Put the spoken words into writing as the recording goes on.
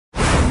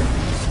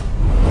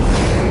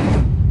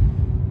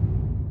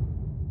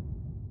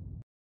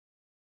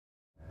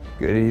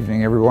Good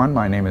evening, everyone.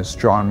 My name is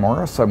John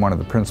Morris. I'm one of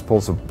the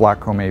principals of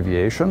Blackcomb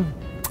Aviation.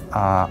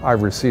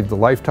 I've received the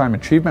Lifetime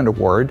Achievement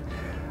Award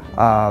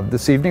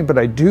this evening, but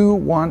I do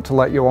want to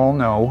let you all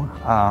know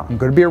I'm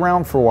going to be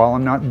around for a while.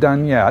 I'm not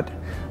done yet.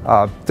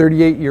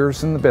 38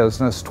 years in the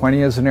business,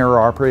 20 as an air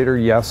operator.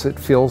 Yes, it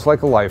feels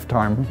like a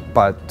lifetime,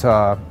 but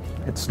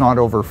it's not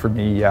over for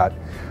me yet.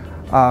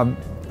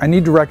 I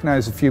need to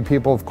recognize a few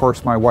people. Of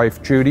course, my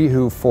wife Judy,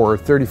 who for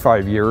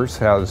 35 years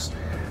has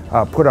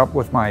put up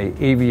with my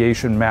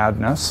aviation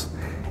madness.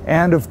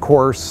 And of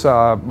course,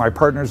 my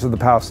partners of the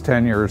past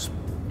 10 years,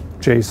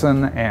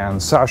 Jason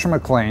and Sasha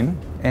McLean,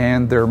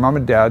 and their mom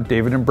and dad,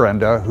 David and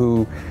Brenda,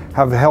 who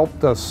have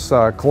helped us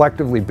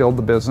collectively build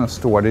the business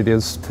to what it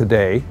is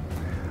today.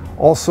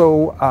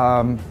 Also,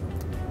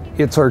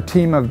 it's our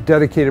team of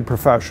dedicated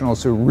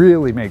professionals who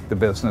really make the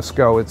business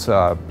go. It's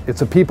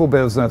a people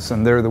business,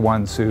 and they're the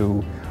ones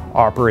who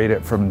operate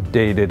it from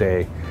day to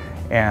day.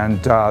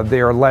 And they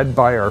are led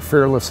by our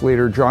fearless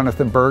leader,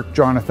 Jonathan Burke.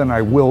 Jonathan,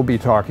 I will be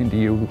talking to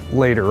you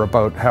later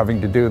about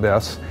having to do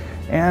this.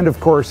 And of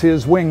course,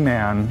 his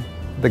wingman,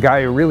 the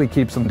guy who really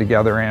keeps them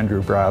together,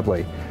 Andrew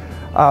Bradley.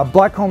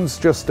 Blackcomb's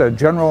just a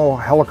general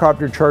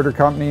helicopter charter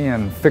company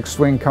and fixed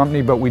wing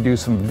company, but we do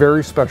some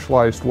very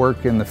specialized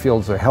work in the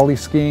fields of heli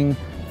skiing,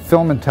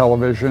 film and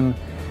television,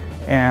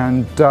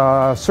 and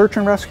search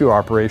and rescue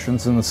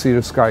operations in the Sea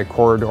to Sky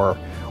corridor.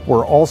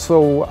 We're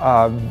also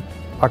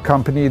a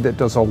company that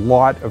does a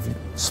lot of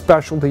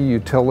specialty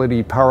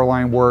utility power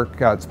line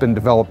work. It's been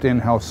developed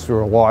in-house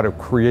through a lot of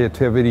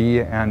creativity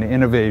and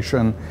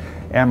innovation.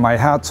 And my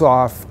hat's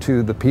off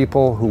to the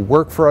people who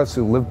work for us,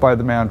 who live by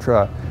the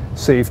mantra,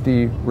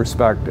 safety,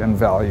 respect, and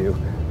value.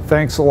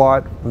 Thanks a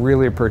lot.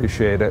 Really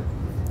appreciate it.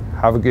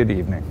 Have a good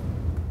evening.